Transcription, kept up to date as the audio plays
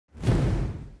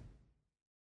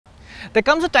There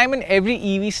comes a time in every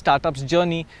EV startup's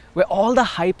journey where all the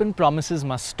hype and promises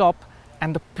must stop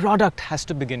and the product has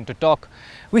to begin to talk.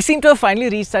 We seem to have finally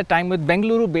reached that time with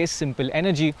Bengaluru-based Simple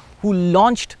Energy, who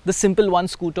launched the Simple One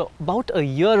scooter about a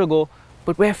year ago,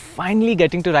 but we're finally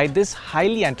getting to ride this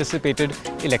highly anticipated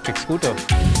electric scooter.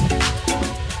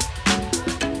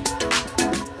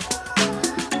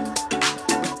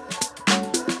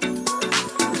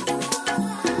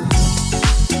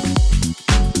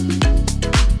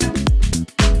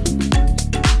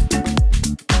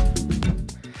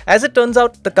 As it turns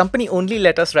out, the company only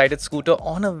let us ride its scooter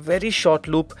on a very short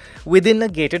loop within a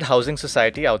gated housing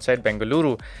society outside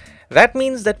Bengaluru. That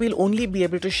means that we'll only be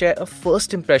able to share a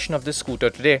first impression of this scooter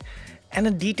today, and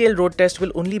a detailed road test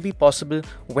will only be possible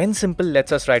when Simple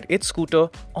lets us ride its scooter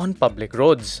on public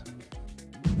roads.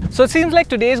 So it seems like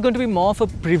today is going to be more of a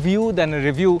preview than a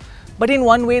review, but in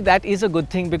one way that is a good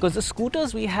thing because the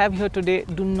scooters we have here today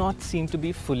do not seem to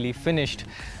be fully finished.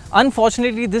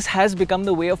 Unfortunately, this has become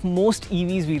the way of most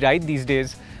EVs we ride these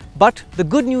days. But the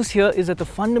good news here is that the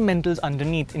fundamentals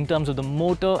underneath in terms of the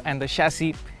motor and the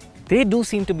chassis, they do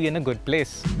seem to be in a good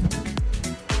place.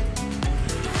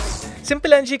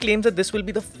 Simple Energy claims that this will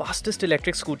be the fastest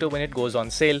electric scooter when it goes on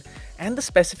sale, and the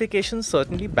specifications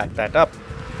certainly back that up.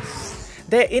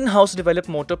 Their in-house developed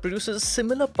motor produces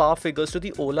similar power figures to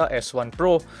the Ola S1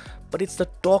 Pro, but it's the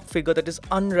torque figure that is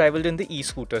unrivaled in the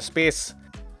e-scooter space.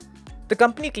 The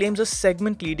company claims a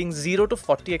segment-leading 0 to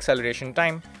 40 acceleration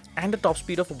time and a top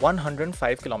speed of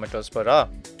 105 km per hour.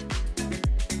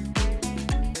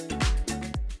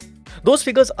 Those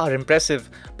figures are impressive,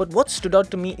 but what stood out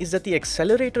to me is that the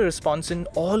accelerator response in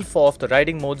all four of the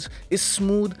riding modes is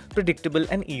smooth, predictable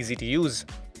and easy to use.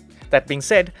 That being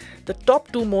said, the top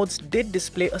two modes did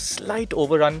display a slight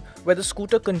overrun where the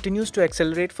scooter continues to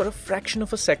accelerate for a fraction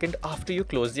of a second after you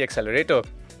close the accelerator.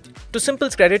 To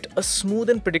Simple's credit, a smooth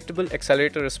and predictable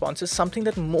accelerator response is something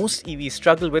that most EVs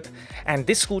struggle with, and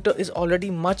this scooter is already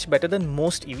much better than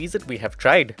most EVs that we have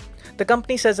tried. The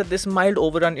company says that this mild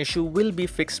overrun issue will be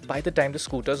fixed by the time the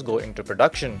scooters go into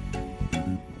production.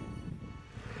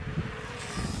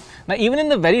 Now, even in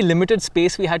the very limited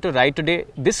space we had to ride today,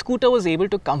 this scooter was able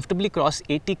to comfortably cross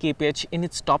 80 kph in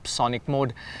its top sonic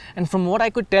mode. And from what I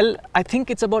could tell, I think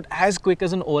it's about as quick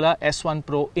as an Ola S1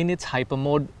 Pro in its hyper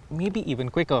mode, maybe even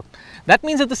quicker. That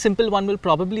means that the Simple One will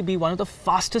probably be one of the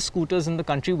fastest scooters in the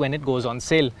country when it goes on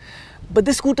sale. But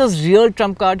this scooter's real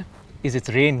trump card is its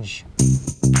range.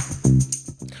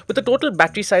 With a total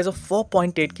battery size of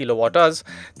 4.8 kWh,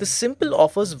 the Simple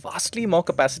offers vastly more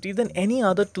capacity than any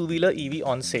other two-wheeler EV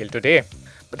on sale today.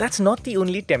 But that's not the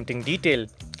only tempting detail.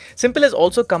 Simple has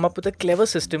also come up with a clever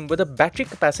system where the battery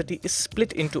capacity is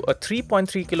split into a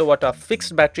 3.3 kWh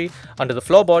fixed battery under the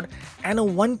floorboard and a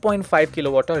 1.5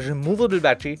 kWh removable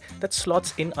battery that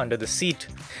slots in under the seat.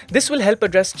 This will help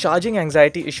address charging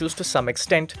anxiety issues to some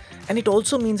extent, and it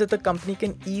also means that the company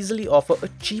can easily offer a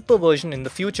cheaper version in the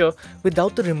future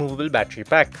without the removable battery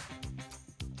pack.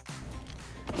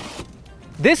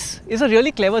 This is a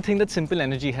really clever thing that Simple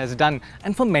Energy has done,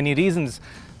 and for many reasons.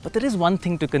 But there is one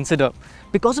thing to consider.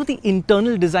 Because of the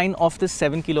internal design of this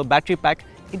 7 kg battery pack,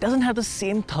 it doesn't have the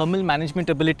same thermal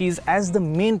management abilities as the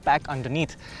main pack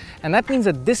underneath. And that means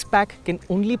that this pack can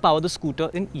only power the scooter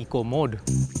in eco mode.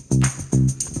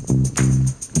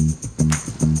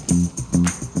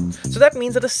 So that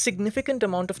means that a significant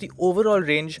amount of the overall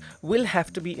range will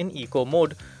have to be in eco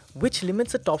mode, which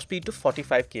limits the top speed to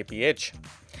 45 kph.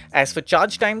 As for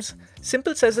charge times,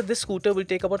 Simple says that this scooter will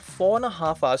take about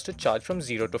 4.5 hours to charge from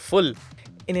 0 to full.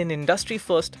 In an industry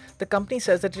first, the company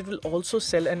says that it will also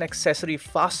sell an accessory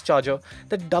fast charger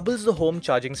that doubles the home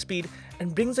charging speed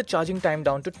and brings the charging time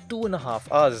down to 2.5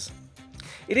 hours.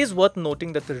 It is worth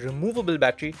noting that the removable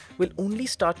battery will only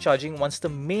start charging once the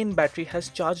main battery has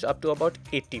charged up to about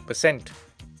 80%.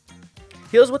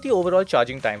 Here's what the overall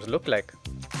charging times look like.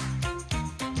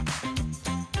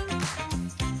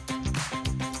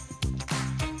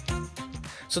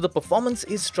 So the performance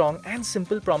is strong and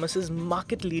Simple promises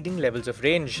market-leading levels of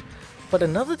range. But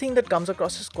another thing that comes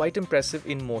across as quite impressive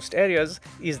in most areas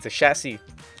is the chassis.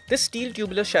 This steel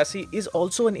tubular chassis is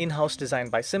also an in-house design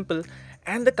by Simple,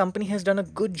 and the company has done a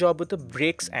good job with the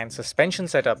brakes and suspension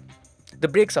setup. The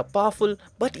brakes are powerful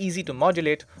but easy to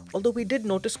modulate, although we did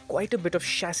notice quite a bit of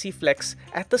chassis flex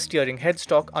at the steering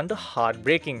headstock under hard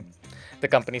braking. The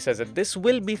company says that this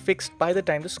will be fixed by the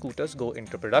time the scooters go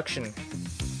into production.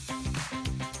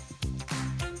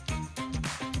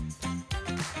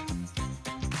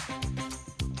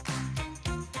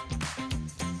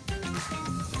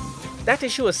 That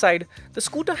issue aside, the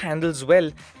scooter handles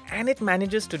well, and it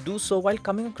manages to do so while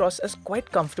coming across as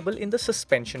quite comfortable in the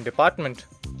suspension department.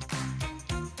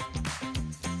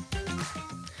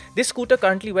 This scooter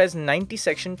currently wears 90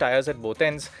 section tires at both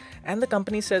ends, and the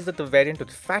company says that the variant with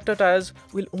fatter tires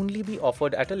will only be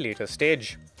offered at a later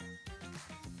stage.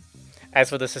 As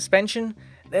for the suspension,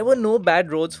 there were no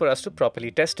bad roads for us to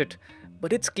properly test it,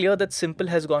 but it's clear that Simple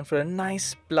has gone for a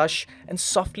nice, plush and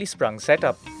softly sprung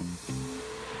setup.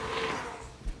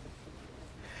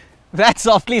 That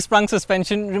softly sprung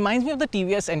suspension reminds me of the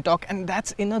TVS N-Torq, and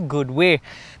that's in a good way.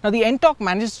 Now the N-Torq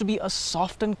manages to be a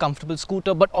soft and comfortable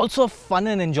scooter, but also a fun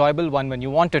and enjoyable one when you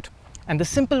want it. And the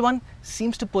Simple one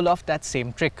seems to pull off that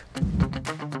same trick.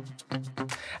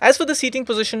 As for the seating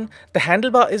position, the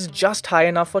handlebar is just high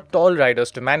enough for tall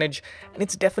riders to manage, and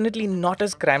it's definitely not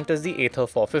as cramped as the Ather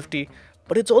 450,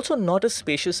 but it's also not as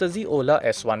spacious as the Ola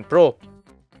S1 Pro.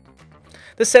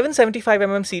 The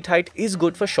 775mm seat height is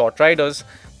good for short riders,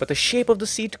 but the shape of the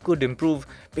seat could improve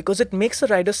because it makes the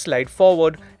rider slide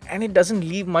forward and it doesn't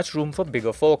leave much room for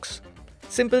bigger folks.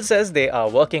 Simple says they are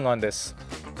working on this.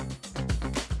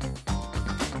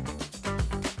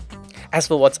 As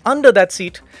for what's under that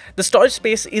seat, the storage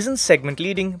space isn't segment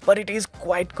leading, but it is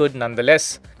quite good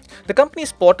nonetheless. The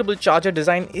company's portable charger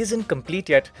design isn't complete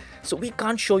yet, so we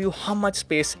can't show you how much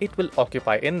space it will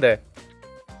occupy in there.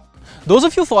 Those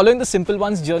of you following the Simple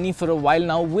One's journey for a while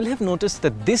now will have noticed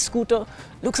that this scooter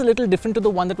looks a little different to the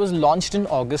one that was launched in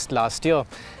August last year.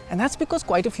 And that's because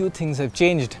quite a few things have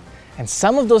changed. And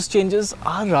some of those changes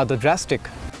are rather drastic.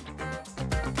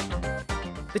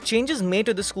 The changes made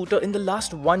to the scooter in the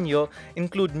last 1 year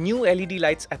include new LED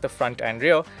lights at the front and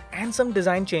rear and some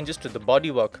design changes to the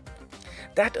bodywork.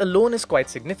 That alone is quite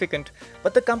significant,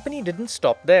 but the company didn't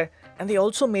stop there, and they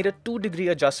also made a 2-degree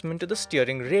adjustment to the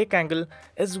steering rake angle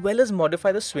as well as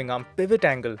modify the swing arm pivot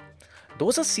angle.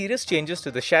 Those are serious changes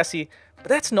to the chassis, but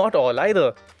that's not all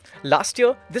either. Last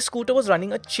year, this scooter was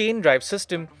running a chain drive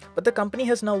system, but the company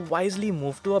has now wisely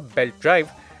moved to a belt drive,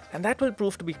 and that will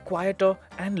prove to be quieter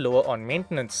and lower on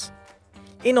maintenance.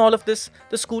 In all of this,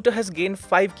 the scooter has gained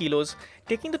 5 kilos,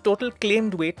 taking the total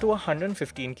claimed weight to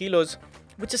 115 kilos,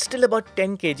 which is still about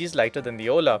 10 kgs lighter than the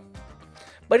Ola.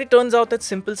 But it turns out that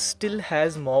Simple still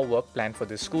has more work planned for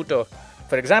this scooter.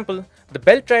 For example, the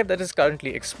belt drive that is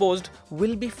currently exposed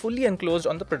will be fully enclosed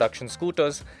on the production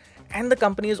scooters, and the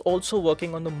company is also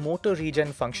working on the motor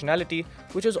regen functionality,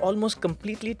 which is almost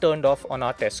completely turned off on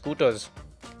our test scooters.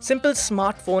 Simple's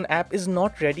smartphone app is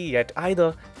not ready yet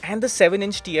either, and the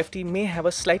 7-inch TFT may have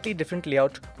a slightly different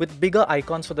layout with bigger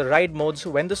icons for the ride modes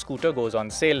when the scooter goes on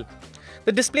sale.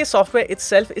 The display software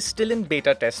itself is still in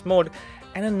beta test mode,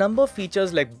 and a number of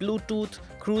features like Bluetooth,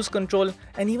 cruise control,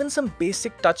 and even some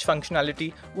basic touch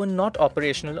functionality were not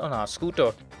operational on our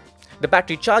scooter. The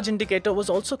battery charge indicator was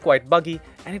also quite buggy,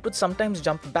 and it would sometimes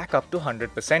jump back up to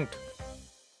 100%.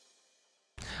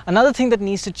 Another thing that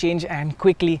needs to change, and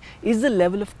quickly, is the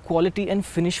level of quality and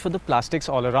finish for the plastics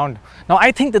all around. Now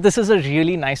I think that this is a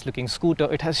really nice looking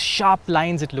scooter. It has sharp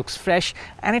lines, it looks fresh,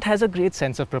 and it has a great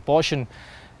sense of proportion.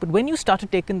 But when you start to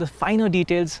take in the finer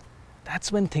details,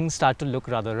 that's when things start to look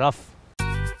rather rough.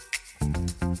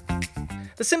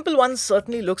 The Simple one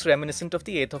certainly looks reminiscent of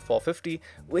the Ather 450,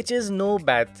 which is no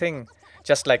bad thing.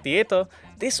 Just like the Ather,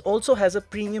 this also has a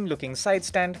premium looking side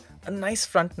stand, a nice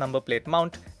front number plate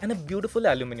mount, and a beautiful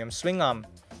aluminium swing arm.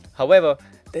 However,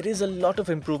 there is a lot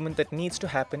of improvement that needs to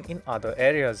happen in other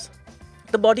areas.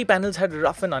 The body panels had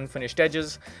rough and unfinished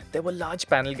edges, there were large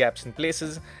panel gaps in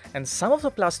places, and some of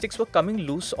the plastics were coming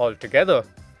loose altogether.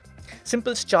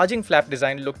 Simple's charging flap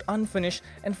design looked unfinished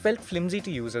and felt flimsy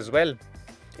to use as well.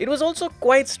 It was also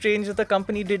quite strange that the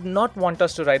company did not want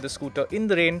us to ride the scooter in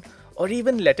the rain or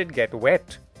even let it get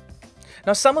wet.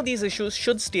 Now some of these issues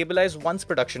should stabilize once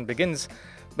production begins,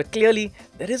 but clearly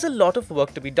there is a lot of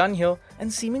work to be done here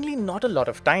and seemingly not a lot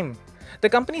of time. The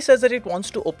company says that it wants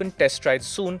to open test rides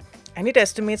soon, and it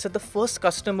estimates that the first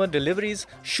customer deliveries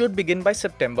should begin by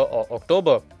September or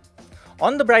October.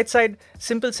 On the bright side,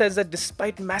 Simple says that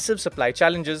despite massive supply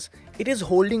challenges, it is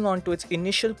holding on to its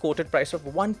initial quoted price of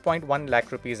 1.1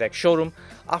 lakh rupees ex-showroom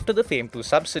after the FAME 2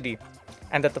 subsidy,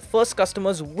 and that the first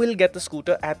customers will get the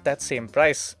scooter at that same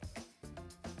price.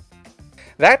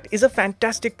 That is a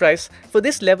fantastic price for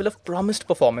this level of promised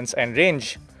performance and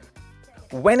range.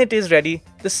 When it is ready,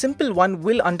 the Simple one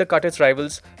will undercut its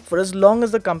rivals for as long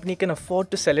as the company can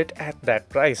afford to sell it at that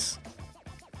price.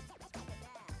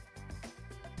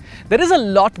 There is a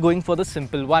lot going for the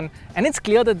Simple one, and it's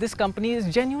clear that this company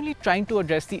is genuinely trying to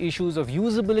address the issues of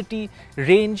usability,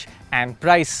 range, and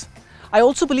price. I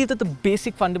also believe that the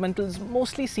basic fundamentals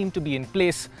mostly seem to be in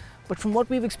place, but from what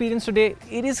we've experienced today,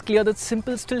 it is clear that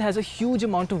Simple still has a huge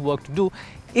amount of work to do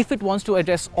if it wants to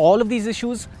address all of these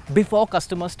issues before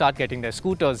customers start getting their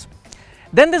scooters.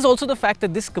 Then there's also the fact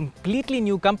that this completely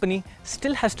new company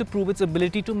still has to prove its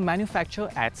ability to manufacture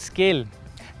at scale.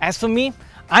 As for me,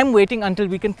 I'm waiting until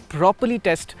we can properly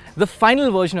test the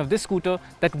final version of this scooter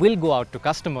that will go out to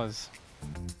customers.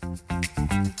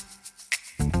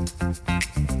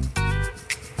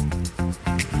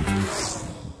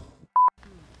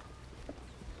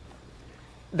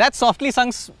 That softly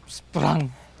sung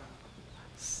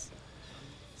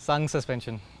sung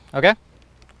suspension. Okay?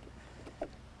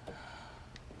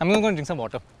 I'm going to go and drink some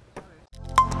water.